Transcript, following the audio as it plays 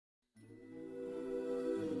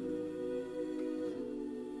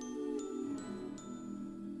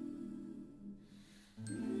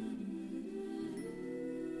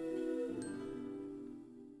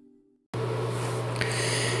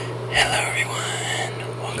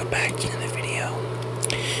everyone, welcome back to another video,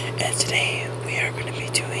 and today we are going to be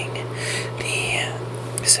doing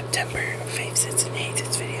the September Favs and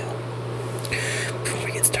Hates video. Before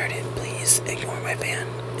we get started, please ignore my fan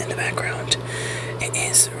in the background. It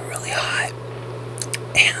is really hot,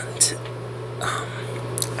 and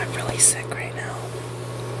I'm really sick right now,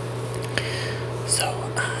 so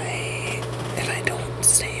if I don't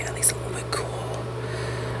stay at least a little bit cool,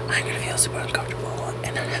 I'm going to feel super uncomfortable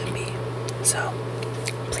and unhappy. So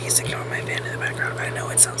please ignore my fan in the background. I know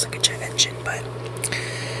it sounds like a jet engine, but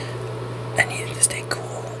I needed to stay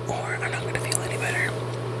cool or I'm not going to feel any better.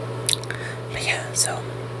 But yeah, so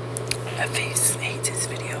a Favs and Hates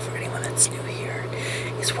video, for anyone that's new here,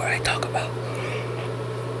 is where I talk about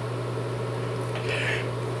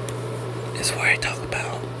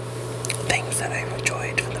things that I've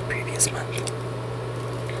enjoyed from the previous month,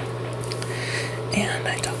 and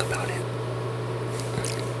I talk about it.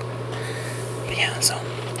 But yeah, so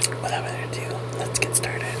without further ado, let's get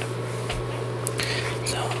started.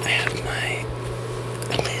 So I have my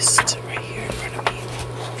list right here in front of me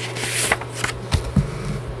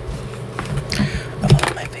of all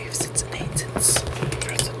of my favorites and hates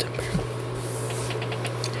for September.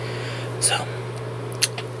 So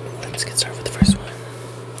let's get started with the first one.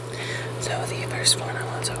 So the first one I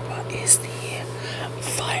want to talk about is the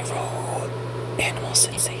viral animal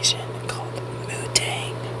sensation called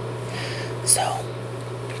Mutang. So,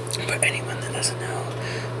 for anyone that doesn't know,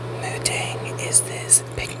 Mutang is this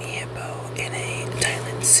pygmy hippo in a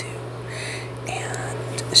Thailand zoo,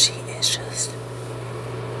 and she's just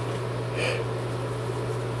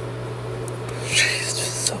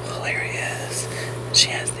so hilarious. She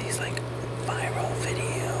has these like viral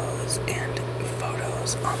videos and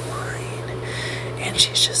photos online, and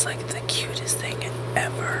she's just like the cutest thing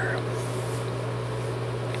ever.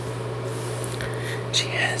 She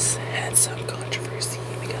has had some controversy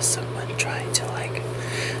because someone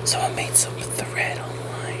made some thread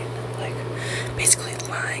online, like basically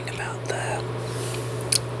lying about the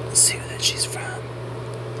zoo that she's from,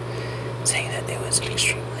 saying that it was in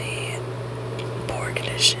extremely poor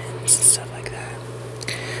conditions and stuff like that.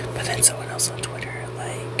 But then someone else on Twitter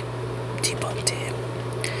like debunked it,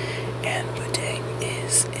 and Mutang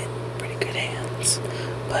is in pretty good hands.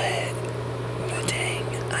 But Mutang,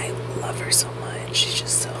 I love her so much. She's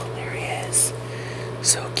just so hilarious,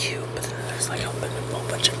 so cute. But then there's like a whole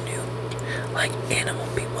bunch of new like animal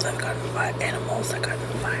people that have gotten animals that gotten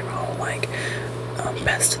viral, like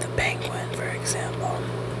Best of the Penguin, for example.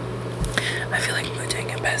 I feel like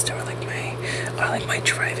Mutang and Best are like my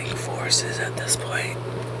driving forces at this point,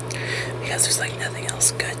 because there's like nothing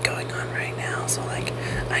else good going on right now. So like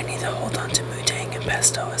I need to hold on to Mutang and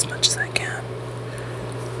Pesto as much as I can.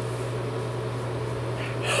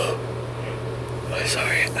 I'm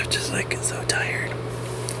sorry, I'm just like so tired.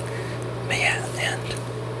 But yeah, and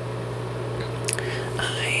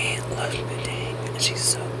I love Mutang, and she's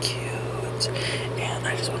so cute. And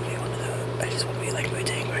I just want to be one of those. I just want to be like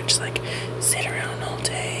Mutang, where I just like sit around all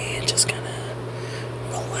day and just kind of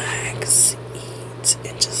relax, eat,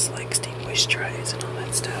 and just like stay moisturized and all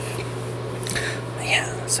that stuff. But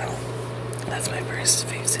yeah, so that's my first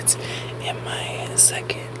favorites. And my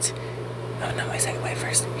second, my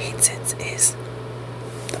first hates is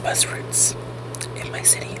the bus routes in my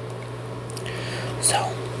city.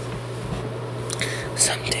 So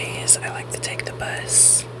some days I like to take the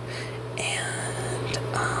bus, and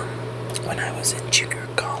when I was in junior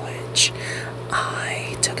college,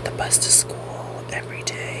 I took the bus to school every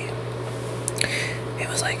day. It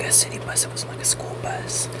was like a city bus, it wasn't like a school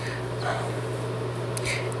bus.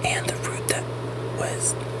 And the route that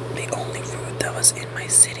was the only route that was in my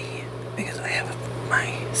city, because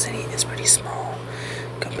my city is pretty small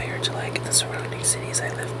compared to like the surrounding cities I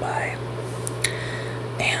live by.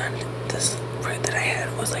 And this route that I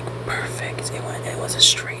had was like perfect. It was a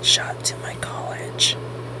straight shot to my college,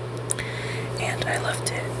 and I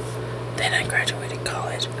loved it. Then I graduated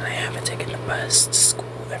college, and I haven't taken the bus to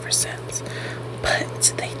school ever since.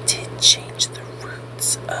 But they did change the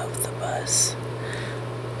routes of the bus.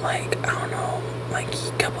 Like, I don't know, like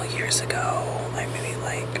a couple years ago, like maybe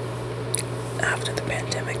like after the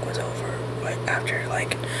pandemic was over, but after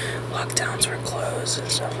like lockdowns were closed and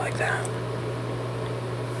stuff like that.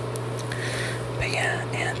 But yeah,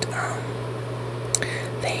 and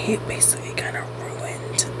they basically kind of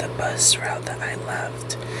ruined the bus route that I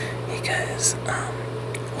loved, because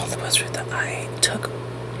the bus route that I took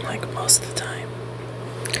like most of the time,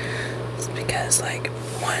 it's because like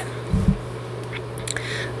one,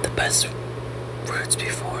 the bus routes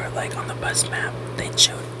before, like on the bus map, they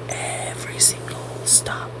showed every single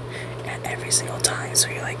stop at every single time. So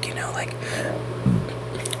you're like, you know, like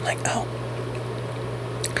oh,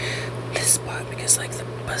 this spot, because like the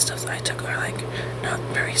bus stops I took are like not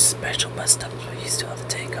very special bus stops, but you still have to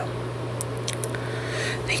take them.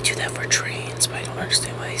 They do that for trains, but I don't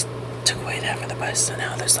understand why they took away that for the bus. So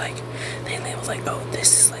now there's like, they label like, oh,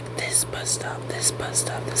 this is like this bus stop, this bus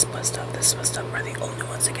stop, this bus stop, this bus stop are the only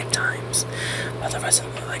ones that get times. But the rest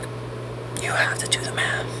of them are like, you have to do the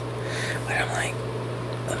math. But I'm like,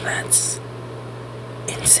 that's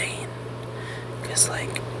insane. Because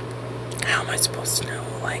like, how am I supposed to know?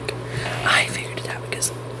 Like, I figured it out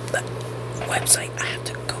because the website, I have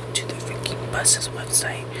to go to the freaking bus's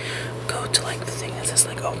website, go to like the thing that says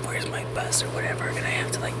like, oh, where's my bus or whatever, and I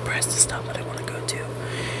have to like press the stop that I want to go to,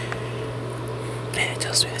 and it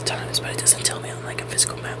tells me the times, but it doesn't tell me on like a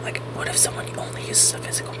physical map. Like, what if someone only uses a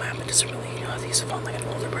physical map and doesn't really know how to use a phone, like an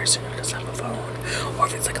older person who doesn't have a phone, or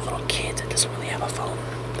if it's like a little kid that doesn't really have a phone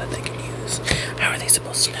that they can use? How are they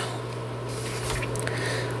supposed to know?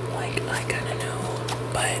 Like, I kind of know,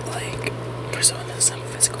 but like, for someone that doesn't have a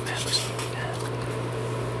physical map or something like that.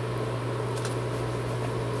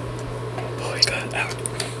 Oh my god, ow.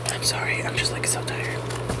 I'm sorry, I'm just like so tired.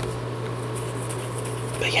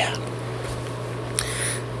 But yeah.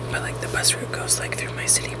 But like, the bus route goes like through my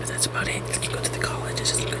city, but that's about it. It doesn't go to the college, it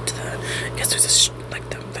doesn't go to the, I guess there's this, like,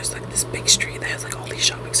 there's like this big street that has like all these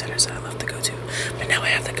shopping centers that I love to go to. But now I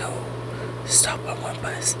have to go stop on one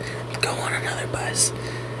bus, go on another bus.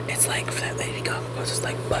 It's like, for that Lady Gaga goes, it's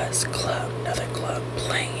like bus, club, another club,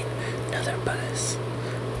 plane, another bus,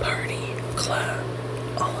 party, club,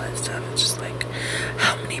 all that stuff. It's just like,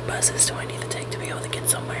 how many buses do I need to take to be able to get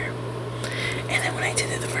somewhere? And then when I did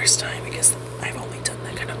it the first time, because I've only done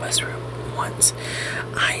that kind of bus route once,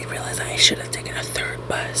 I realized I should have taken a third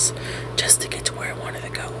bus just to get to where I wanted to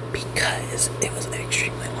go, because it was an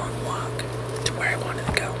extremely long walk to where I wanted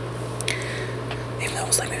to go. Even though it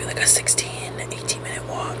was like maybe like a 18-minute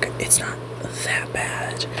walk, it's not that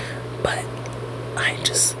bad. But I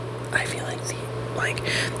feel like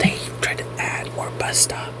they tried to add more bus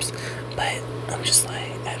stops, but I'm just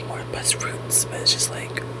like, add more bus routes, but it's just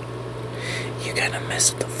like, you kind of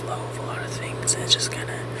mess with the flow of a lot of things. It's just kind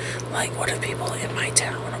of like, what if people in my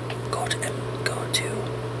town go to the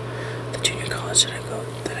junior college that I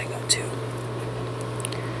go to,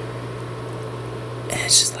 and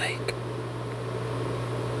it's just like,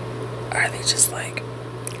 are they just like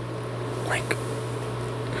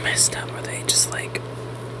messed up? Or they just like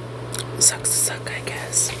sucks to suck, I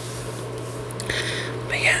guess.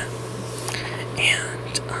 But yeah,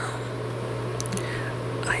 and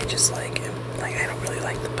I just like I don't really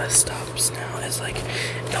like the bus stops now. It's like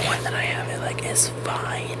the one that I have, it like is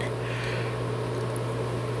fine,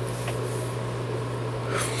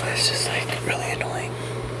 but it's just like really annoying.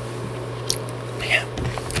 But yeah.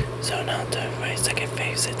 So now to my second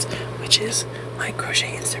Favs, which is my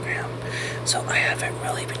crochet Instagram. So I haven't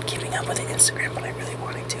really been keeping up with the Instagram, but I really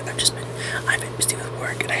wanted to. I've been busy with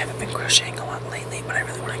work, and I haven't been crocheting a lot lately, but I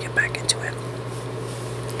really want to get back into it.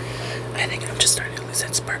 I think I'm just starting to lose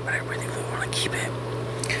that spark, but I really want to keep it.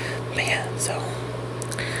 But yeah, so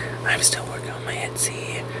I'm still working on my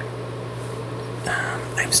Etsy.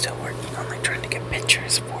 I'm still working on like trying to get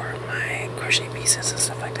pictures for my crochet pieces and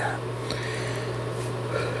stuff like that.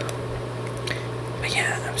 But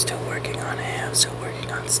yeah, I'm still working on it. I'm still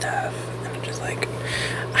working on stuff, and I'm just like,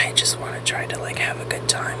 I just want to try to like have a good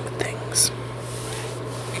time with things.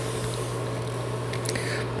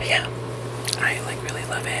 But yeah, I like really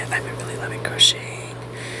love it. I've been really loving crocheting,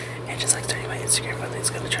 and just like starting my Instagram really is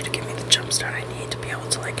gonna try to give me the jump start I need to be able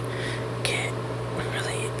to like get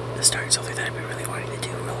really start something that I've been really wanting to do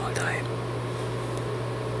for a long time.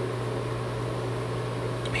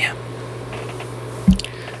 But yeah.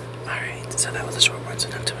 Alright, so that was a short one. So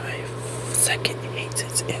now to my second hate.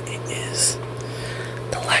 It is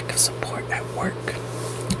the lack of support at work.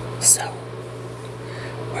 So,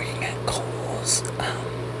 working at Kohl's,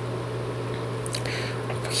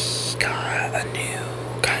 we got a new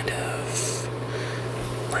kind of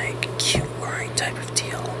like cute wearing type of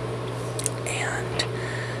deal, and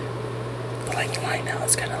the like line now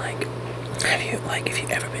is kind of like, if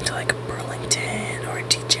you've ever been to like Burlington or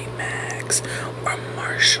TJ Maxx or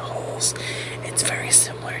Marshalls, it's very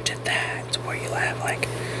similar to that, where you have like,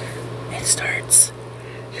 it starts,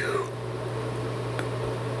 you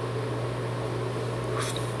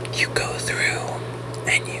go through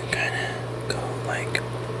and you kind of go like,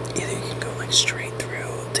 either you can go like straight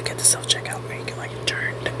through to get the self-checkout, or you can like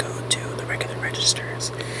turn to go to the regular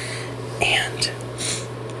registers, and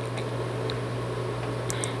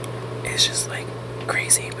it's just like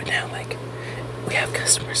crazy. But now like we have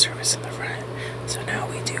customer service in the front, So now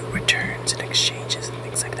we do returns and exchanges and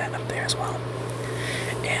things like that up there as well.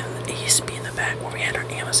 And it used to be in the back where we had our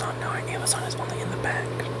Amazon. Now our Amazon is only in the back.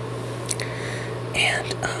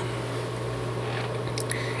 And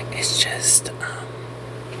it's just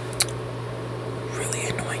really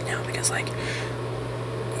annoying now because like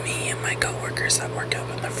me and my coworkers that work up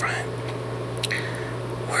in the front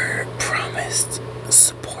were promised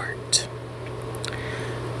support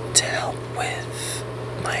to help with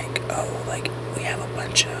like, oh, like we have a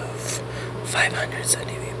bunch of 500s that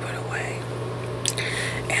need to be put away,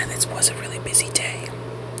 and it was a really busy day.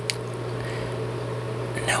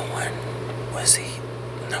 No one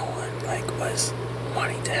like was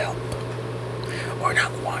wanting to help, or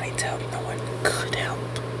not wanting to help. No one could help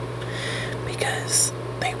because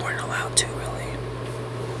they weren't allowed to, really.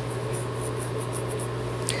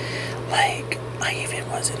 Like, I even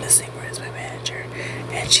was in the same room as my manager,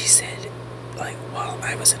 and she said, like, while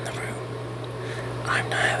I was in the room, I'm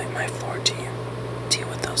not having my floor team deal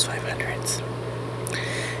with those 500s.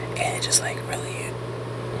 And it just, like, really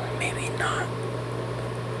made me not,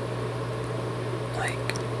 like,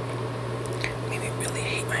 made me really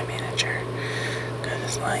hate my manager. Because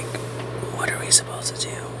it's like, what are we supposed to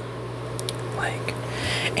do? Like,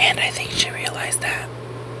 and I think she realized that.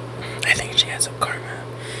 I think she had some karma.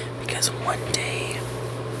 Because one day,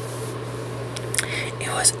 it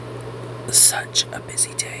was such a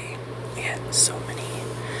busy day. We had so many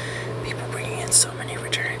people bringing in so many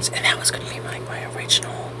returns. And that was going to be like my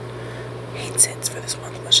original hate sits for this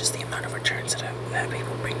month, was just the amount of returns that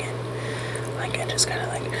people bring in. Like, and just kind of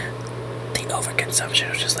like the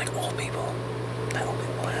overconsumption of just like old people that old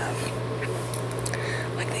people have.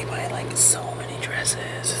 Like, they buy like so many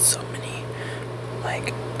dresses and so many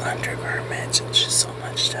like undergarments and just so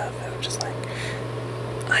much stuff. And I'm just like,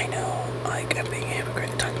 I know, like, I'm being a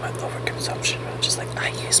hypocrite talking about overconsumption, but I'm just like, I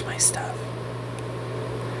use my stuff.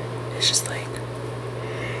 It's just like,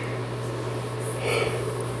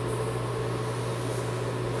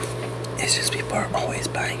 it's just people are always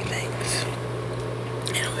buying things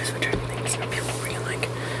and always returning things. And people bring like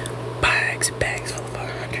bags and bags full of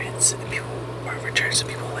 500s, and people are returns, and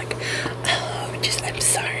people are like, oh, I'm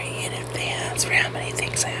sorry in advance for how many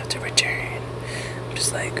things I have to return. I'm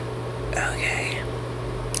just like, okay.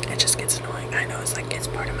 It just gets annoying. I know it's like, it's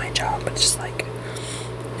part of my job, but it's just like,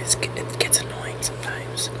 it gets annoying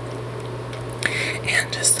sometimes.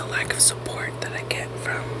 And just the lack of support that I get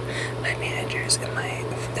from my managers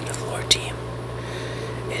and the floor team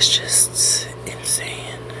is just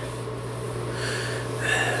insane.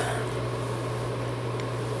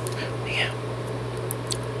 Yeah.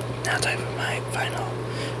 Now time for my final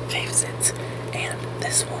Favs, and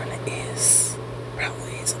this one is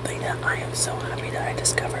probably something that I am so happy that I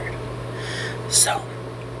discovered. So,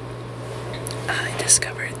 I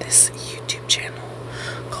discovered this YouTube channel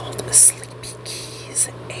called Sleepy Keys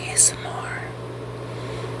ASMR,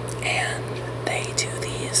 and they do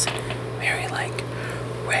these very like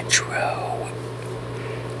retro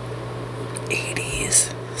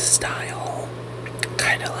 80s style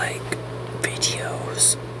kind of like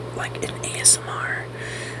videos, like in ASMR.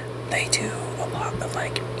 They do a lot of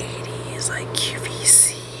like 80s like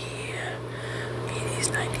QVC, 80s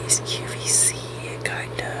 90s QVC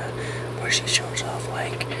kinda, where she shows off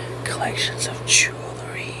like collections of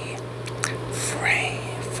jewelry,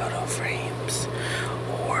 photo frames,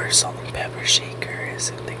 or salt and pepper shakers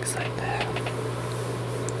and things like that.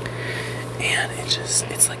 And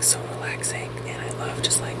it's like so relaxing, and I love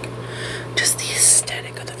just the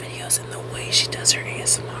aesthetic of the videos, and the way she does her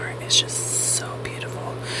ASMR is just so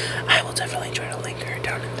beautiful. I will definitely try to link her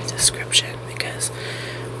down in the description because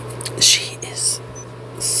she is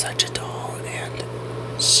such a doll, and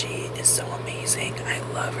she is so amazing. I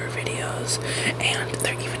love her videos, and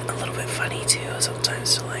they're even a little bit funny too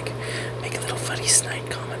sometimes, to like make a little funny snide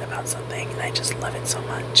comment about something, and I just love it so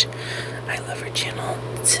much. I love her channel.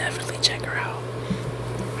 Definitely check her out.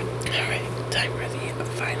 Alright, time for the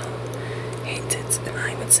final hate it, and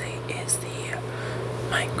I would say is the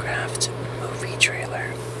Minecraft movie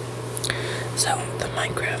trailer. So the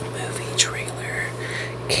Minecraft movie trailer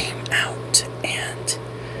came out, and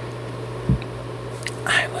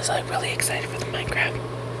I was like really excited for the Minecraft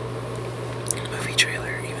movie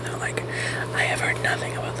trailer, even though like I have heard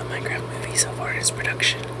nothing about the Minecraft movie so far in its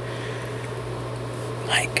production.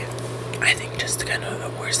 Like, I think just kind of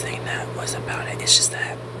the worst thing that was about it is just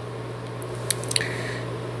that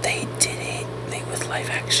they did it with live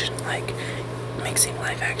action, like mixing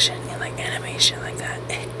live action and like animation like that.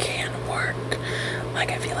 It can work.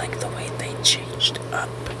 Like, I feel like the way they changed up,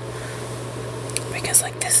 because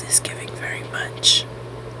like this is giving very much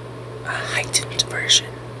a heightened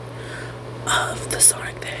version of the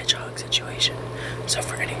Sonic the Hedgehog situation. So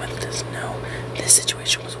for anyone that doesn't know, this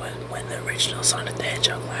situation was when the original Sonic the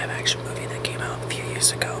Hedgehog live action movie that came out a few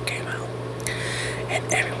years ago came out.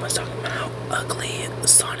 And everyone was talking about how ugly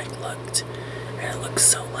Sonic looked. And it looked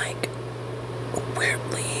so like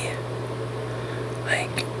weirdly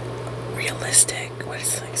like realistic. What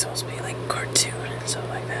is it like supposed to be, like cartoon and stuff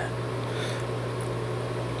like that.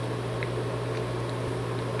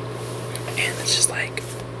 And it's just like,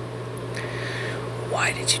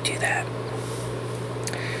 why did you do that?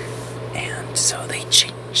 And so they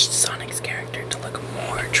changed Sonic's character to look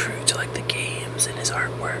more true to like the games and his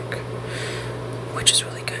artwork, which is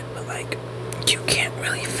really good. But like, you can't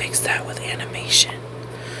really fix that with animation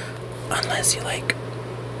unless you like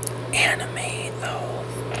animate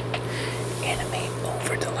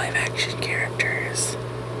over the live action characters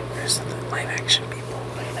or something, live action people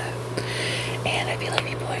like that. And I feel like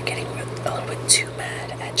people are getting a little bit too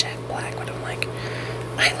mad at Jack Black, but I'm like,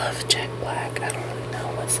 I love Jack Black. I don't really know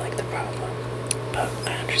what's like the problem, but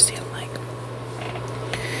I understand like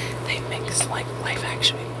they mix like live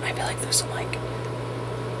action. I feel like there's some like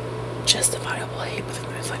justifiable hate, but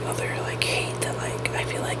then there's like other like hate that like I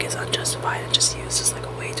feel like is unjustified and just used as like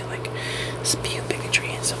a way to like spew bigotry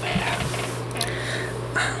and stuff like that.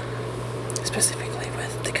 Specifically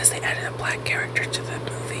because they added a black character to the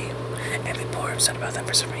movie, and people are upset about that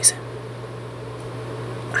for some reason.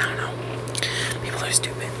 I don't know. People are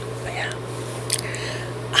stupid, but yeah.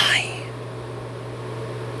 I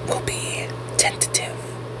will be tentative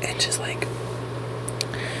and just like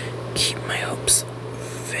keep my hopes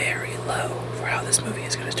very low for how this movie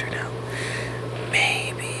is going to turn out.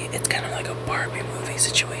 Maybe it's kind of like a Barbie movie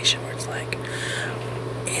situation where it's like,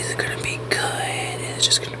 is it going to be good? Is it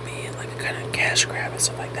just going to be like a kind of cash grab and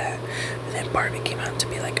stuff like that? But then Barbie came out to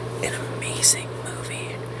be like an amazing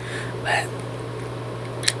movie. But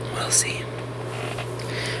we'll see.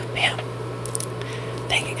 But yeah.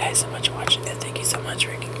 Thank you guys so much for watching, and thank you so much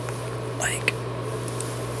for like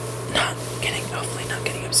hopefully not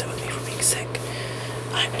getting upset with me for being sick.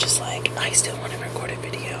 I'm just like, I still want to record a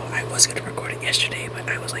video. I was going to record it yesterday, but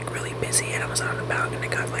I was like really busy and I was out and about and I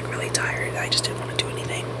got like really tired and I just didn't want to do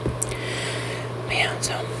anything. But yeah,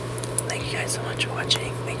 so thank you guys so much for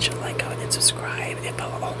watching. Make sure to like, comment, and subscribe, and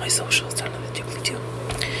follow all my socials down in the doobly-doo.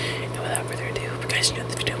 And without further ado, hope you guys enjoyed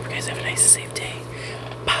the video. Hope you guys have a nice, safe day.